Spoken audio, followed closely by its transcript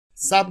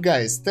Sup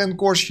guys,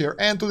 Kosh here,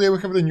 and today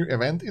we have the new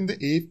event in the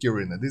AFK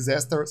Arena,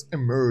 Disasters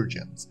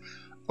Emergence.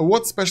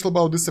 What's special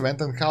about this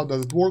event and how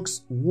does it work?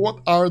 What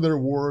are the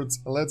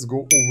rewards? Let's go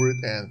over it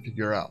and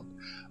figure out.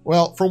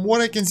 Well, from what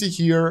I can see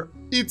here,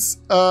 it's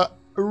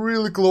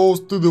really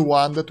close to the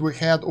one that we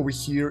had over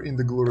here in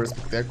the Glorious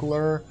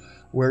Spectacular,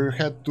 where you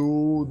had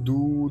to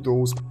do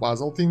those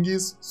puzzle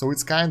thingies, so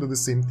it's kind of the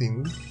same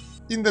thing.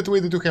 In that way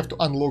that you have to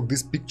unlock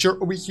this picture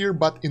over here,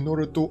 but in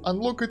order to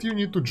unlock it you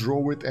need to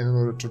draw it, and in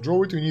order to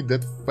draw it you need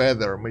that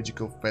feather,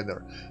 magical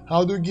feather.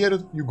 How do you get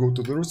it? You go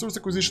to the resource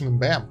acquisition and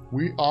bam,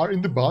 we are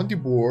in the bounty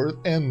board,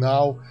 and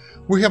now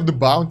we have the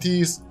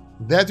bounties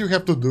that you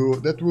have to do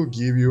that will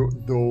give you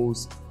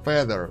those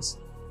feathers.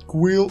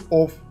 Wheel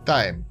of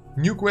Time.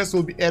 New quests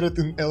will be added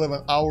in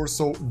 11 hours,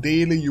 so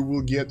daily you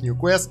will get new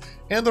quests,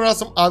 and there are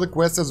some other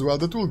quests as well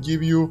that will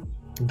give you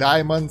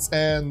diamonds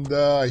and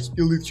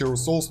elite hero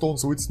soulstone,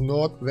 so it's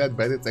not that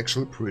bad, it's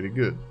actually pretty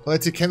good.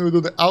 Let's see, can we do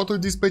the auto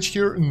dispatch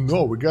here?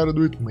 No, we gotta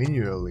do it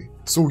manually.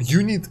 So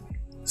you need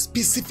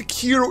specific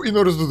hero in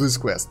order to do this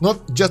quest,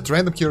 not just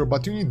random hero,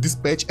 but you need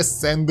dispatch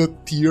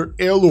ascended tier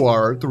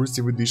LOR to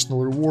receive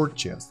additional reward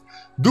chest.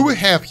 Do we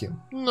have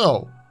him?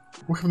 No,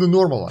 we have the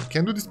normal one.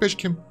 Can we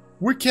dispatch him?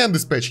 We can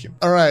dispatch him.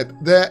 Alright,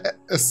 the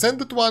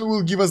ascended one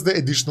will give us the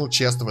additional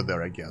chest over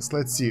there, I guess.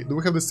 Let's see, do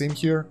we have the same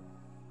here?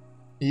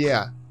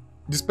 Yeah.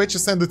 Dispatch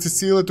ascended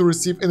Cecilia to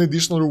receive an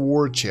additional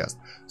reward chest.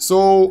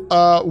 So,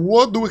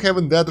 what do we have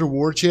in that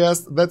reward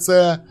chest? That's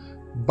a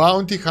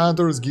Bounty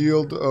Hunters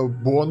Guild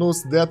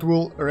bonus that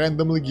will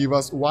randomly give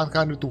us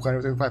 100,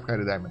 200 and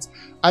 500 diamonds.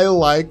 I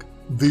like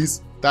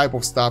this type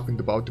of stuff in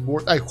the bounty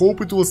board. I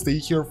hope it will stay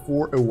here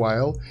for a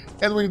while.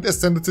 And we need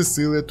ascended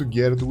Cecilia to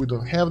get it. We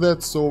don't have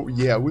that, so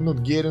yeah, we're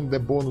not getting the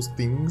bonus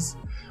things.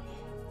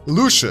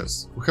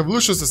 Lucius. We have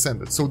Lucius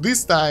ascended. So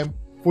this time,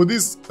 for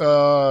this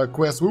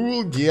quest, we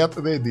will get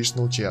the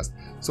additional chest.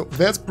 So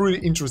that's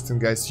pretty interesting,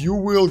 guys. You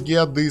will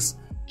get this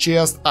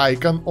chest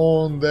icon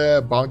on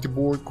the bounty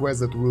board quest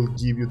that will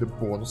give you the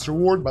bonus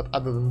reward. But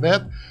other than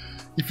that,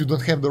 if you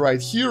don't have the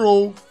right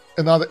hero,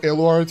 another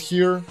LOR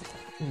here,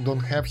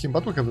 don't have him,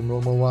 but we have the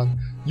normal one.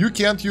 You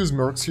can't use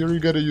mercs here, you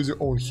gotta use your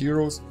own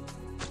heroes.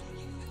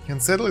 And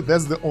sadly,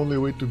 that's the only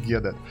way to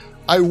get it.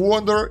 I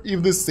wonder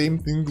if the same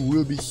thing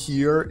will be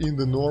here in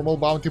the normal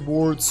bounty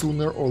board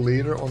sooner or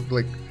later on,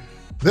 like...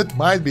 That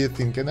might be a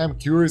thing, and I'm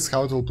curious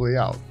how it will play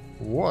out.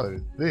 What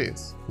is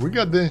this? We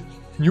got the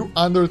new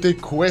Undertake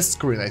quest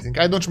screen, I think.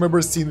 I don't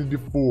remember seeing it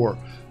before.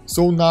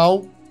 So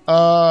now,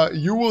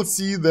 you will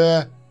see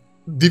the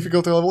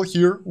difficulty level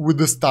here with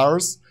the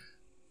stars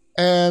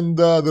and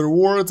the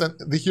rewards and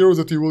the heroes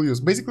that you will use.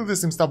 Basically the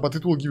same stuff, but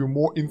it will give you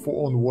more info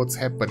on what's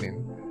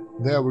happening.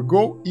 There we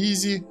go,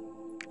 easy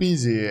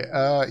peasy.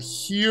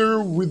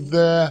 Here with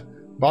the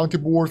bounty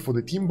board for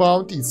the team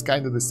bounty, it's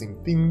kind of the same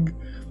thing.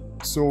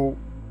 So...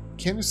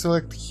 Can you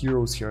select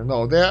heroes here?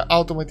 No, they're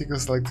automatically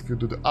selected if you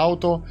do the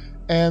auto,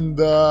 and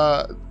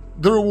the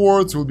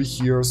rewards will be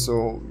here,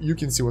 so you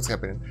can see what's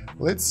happening.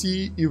 Let's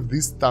see if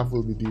this stuff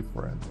will be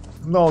different.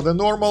 No, the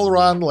normal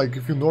run, like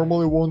if you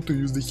normally want to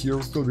use the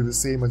heroes, will be the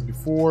same as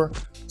before,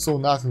 so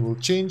nothing will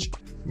change.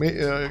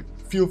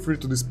 Feel free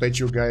to dispatch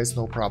your guys,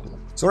 no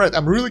problem. So right,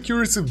 I'm really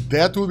curious if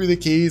that will be the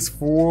case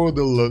for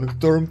the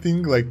long-term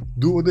thing, like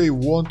do they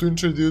want to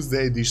introduce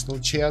the additional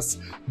chests?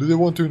 Do they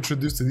want to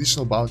introduce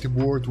additional bounty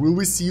board? Will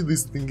we see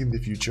this thing in the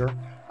future?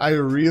 I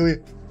really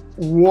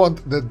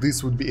want that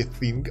this would be a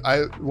thing.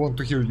 I want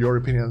to hear your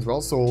opinion as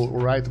well, so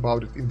write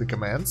about it in the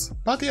comments.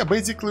 But yeah,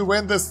 basically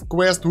when this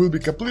quest will be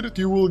completed,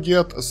 you will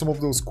get some of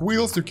those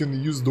quills, you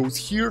can use those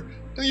here,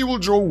 and you will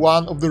draw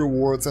one of the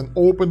rewards and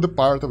open the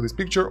part of this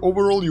picture.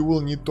 Overall, you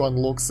will need to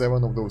unlock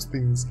 7 of those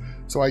things.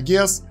 So I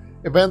guess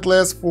event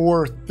lasts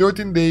for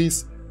 13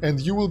 days, and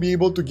you will be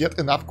able to get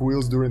enough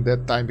quills during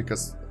that time,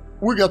 because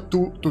we got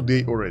 2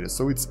 today already,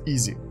 so it's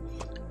easy.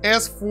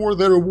 As for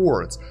the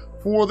rewards,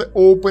 for the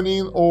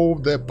opening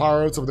of the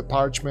parts of the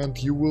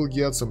parchment, you will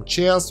get some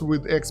chests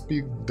with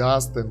XP,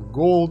 dust and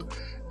gold,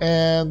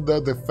 and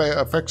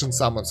the faction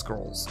summon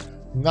scrolls.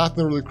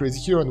 Nothing really crazy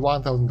here, and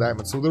 1000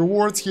 diamonds. So the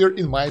rewards here,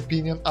 in my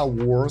opinion, are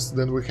worse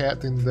than we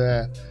had in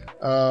the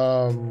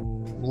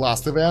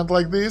last event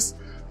like this.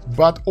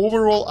 But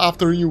overall,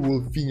 after you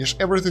will finish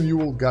everything, you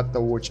will get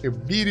to watch a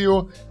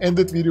video, and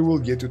that video will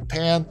get you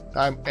 10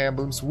 time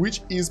emblems,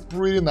 which is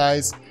pretty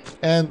nice.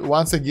 And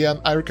once again,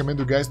 I recommend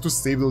you guys to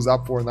save those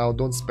up for now,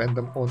 don't spend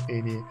them on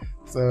any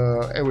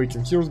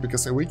awakened heroes,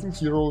 because awakened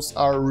heroes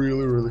are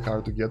really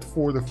hard to get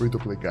for the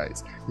free-to-play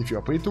guys. If you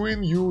are pay to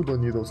win, you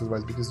don't need those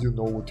advice, because you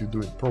know what you're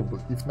doing, probably.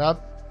 If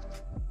not,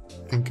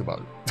 think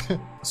about it.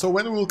 So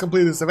when we will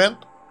complete this event,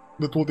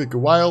 that will take a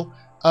while,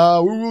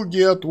 we will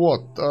get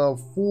what,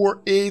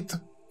 8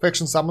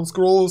 faction summon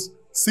scrolls,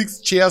 6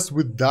 chests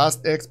with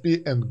dust,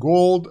 XP and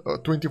gold,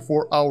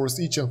 24 hours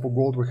each, and for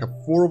gold we have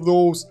 4 of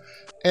those,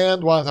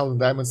 and 1000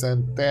 diamonds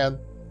and 10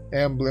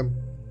 emblem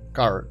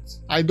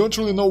cards. I don't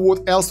really know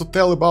what else to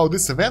tell about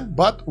this event,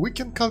 but we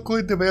can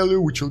calculate the value,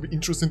 which will be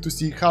interesting to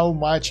see how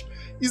much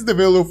is the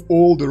value of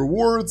all the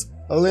rewards.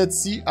 Let's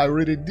see, I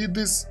already did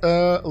this.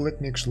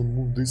 Let me actually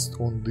move this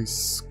on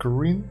this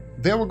screen.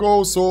 There we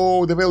go.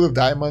 So the value of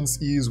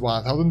diamonds is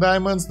 1000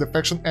 diamonds. The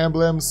faction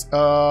emblems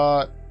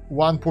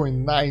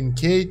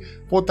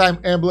 1.9k. For time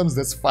emblems,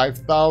 that's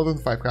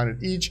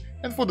 5500 each.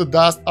 And for the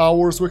dust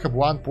hours, we have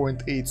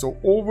 1.8. So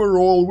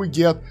overall, we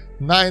get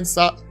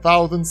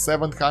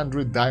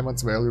 9700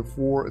 diamonds value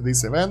for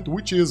this event,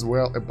 which is,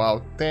 well,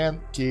 about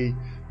 10k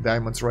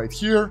diamonds right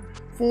here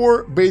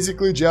for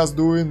basically just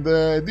doing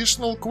the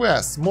additional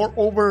quests.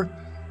 Moreover,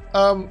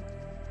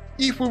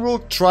 if we will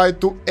try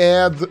to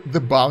add the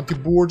bounty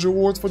board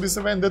rewards for this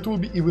event, that will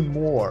be even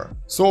more.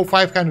 So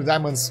 500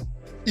 diamonds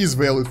is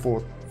valued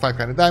for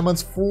 500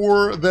 diamonds.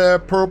 For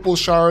the purple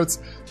shards,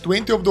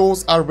 20 of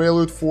those are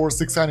valued for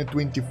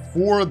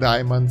 624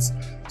 diamonds.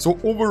 So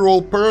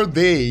overall per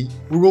day,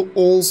 we will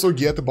also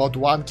get about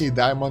 1k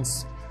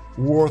diamonds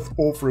worth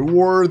of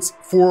rewards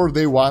for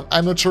day one.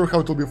 I'm not sure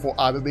how it will be for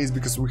other days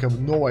because we have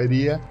no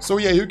idea. So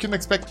yeah, you can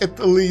expect at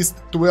least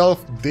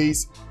 12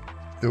 days,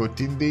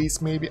 13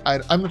 days maybe.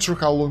 I'm not sure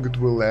how long it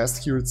will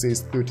last. Here it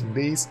says 13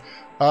 days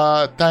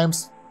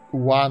times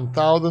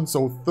 1000,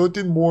 so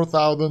 13 more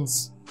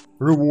thousands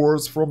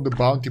rewards from the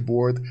bounty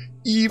board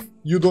if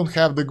you don't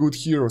have the good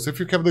heroes. If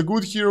you have the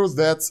good heroes,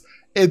 that's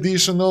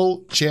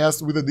additional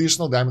chests with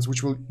additional diamonds,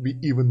 which will be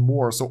even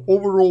more. So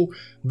overall,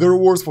 the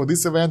rewards for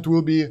this event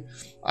will be,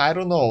 I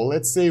don't know,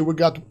 let's say we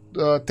got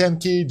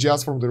 10k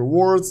just from the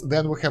rewards,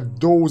 then we have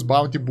those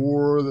bounty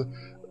board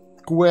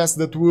quests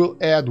that will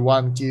add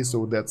 1k,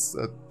 so that's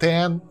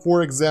 10,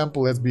 for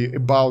example. Let's be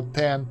about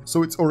 10,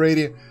 so it's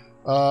already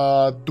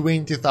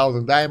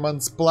 20,000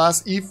 diamonds.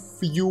 Plus, if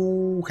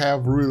you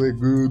have really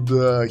good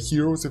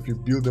heroes, if you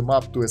build them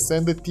up to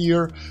ascended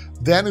tier,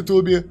 then it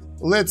will be,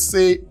 let's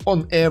say,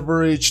 on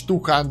average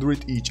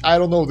 200 each. I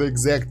don't know the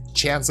exact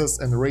chances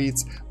and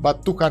rates,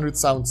 but 200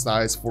 sounds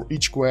nice for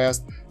each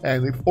quest.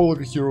 And if all of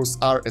your heroes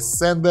are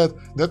ascended,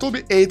 that will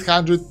be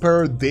 800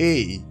 per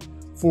day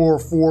for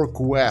 4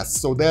 quests,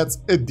 so that's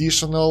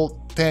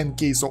additional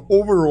 10k. So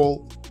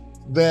overall,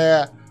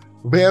 the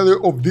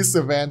value of this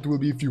event will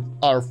be, if you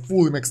are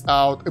fully maxed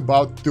out,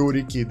 about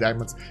 30k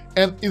diamonds.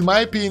 And in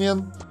my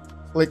opinion,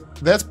 like,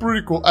 that's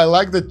pretty cool. I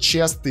like the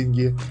chest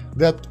thingy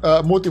that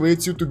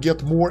motivates you to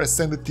get more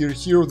ascended tier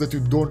heroes that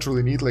you don't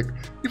really need. Like,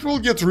 if we'll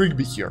get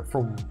Rigby here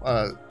from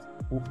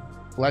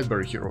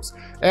Lightberry heroes,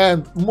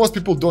 and most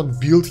people don't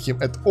build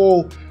him at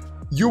all,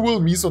 you will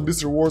miss on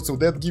this reward, so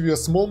that gives you a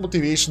small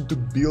motivation to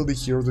build a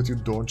hero that you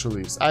don't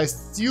release. I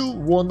still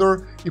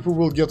wonder if we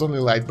will get only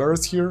light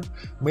bearers here.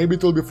 Maybe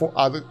it will be for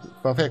other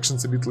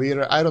factions a bit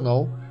later, I don't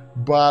know.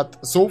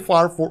 But so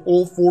far for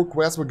all 4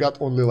 quests we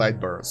got only light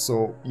bearers,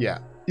 so yeah,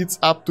 it's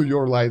up to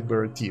your light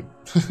bearer team.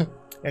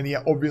 And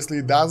yeah, obviously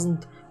it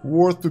doesn't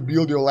worth to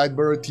build your light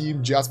bearer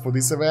team just for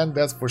this event,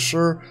 that's for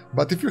sure.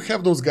 But if you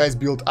have those guys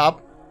built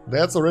up,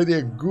 that's already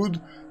a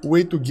good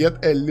way to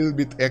get a little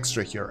bit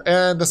extra here.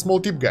 And a small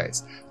tip,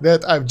 guys,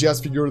 that I've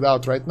just figured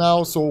out right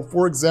now. So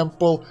for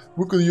example,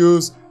 we could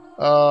use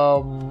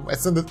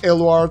Ascended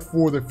Eluard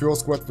for the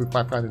first quest with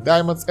 500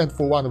 diamonds and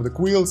for one of the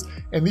quills.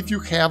 And if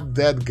you have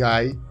that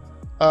guy,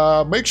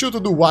 make sure to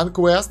do one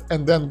quest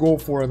and then go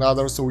for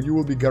another, so you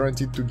will be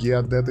guaranteed to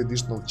get that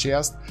additional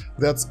chest.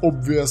 That's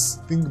obvious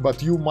thing,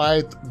 but you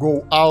might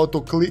go out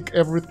or click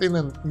everything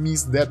and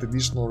miss that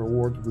additional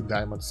reward with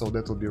diamonds, so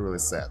that will be really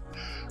sad.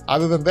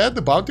 Other than that,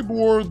 the bounty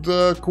board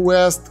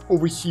quest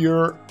over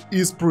here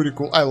is pretty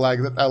cool. I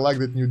like that. I like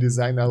that new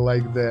design. I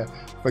like the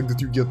fact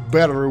that you get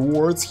better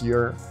rewards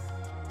here.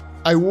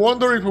 I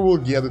wonder if we will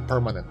get it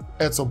permanent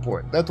at some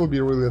point. That will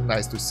be really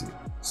nice to see.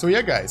 So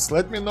yeah, guys,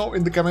 let me know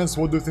in the comments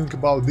what do you think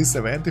about this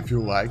event, if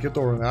you like it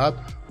or not.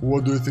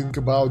 What do you think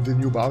about the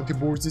new bounty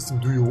board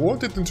system? Do you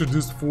want it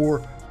introduced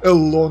for a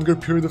longer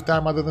period of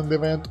time other than the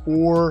event,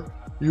 or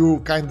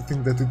you kind of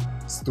think that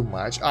it's too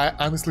much? I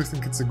honestly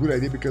think it's a good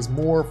idea, because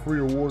more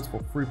free rewards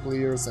for free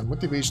players and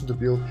motivation to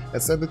build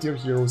ascended tier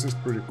heroes is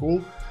pretty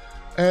cool.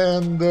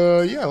 And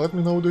yeah, let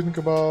me know what you think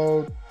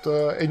about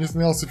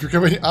anything else, if you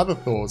have any other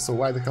thoughts. So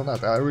why the hell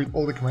not? I read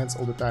all the comments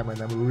all the time, and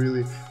I'm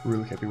really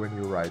happy when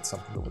you write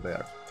something over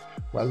there.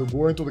 While you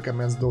go into the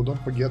comments though,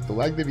 don't forget to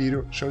like the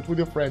video, share it with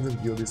your friends and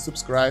guildies,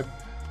 subscribe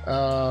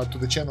to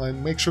the channel,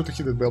 and make sure to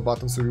hit that bell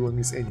button so you won't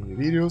miss any new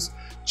videos.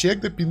 Check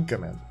the pinned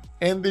comment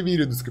and the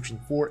video description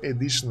for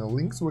additional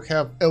links. We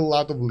have a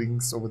lot of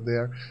links over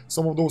there.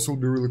 Some of those will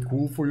be really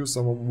cool for you,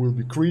 some of them will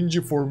be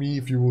cringy for me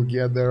if you will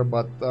get there,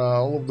 but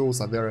all of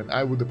those are there, and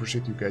I would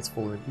appreciate you guys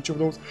following each of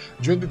those.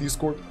 Join the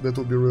Discord, that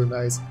will be really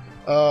nice.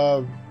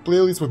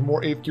 Playlist with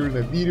more AFK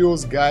Arena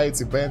videos,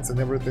 guides, events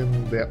and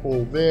everything, they're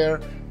all there.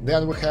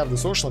 Then we have the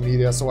social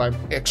media, so I'm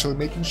actually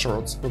making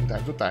shorts from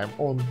time to time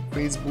on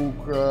Facebook,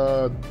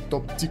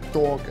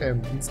 TikTok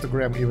and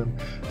Instagram even,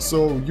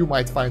 so you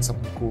might find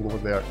something cool over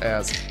there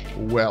as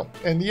well.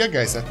 And yeah,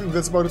 guys, I think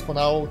that's about it for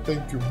now.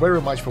 Thank you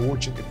very much for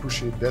watching,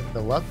 appreciate that a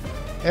lot.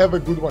 Have a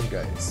good one,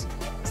 guys.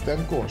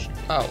 Stan Kosh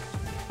out.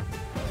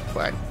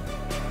 Bye.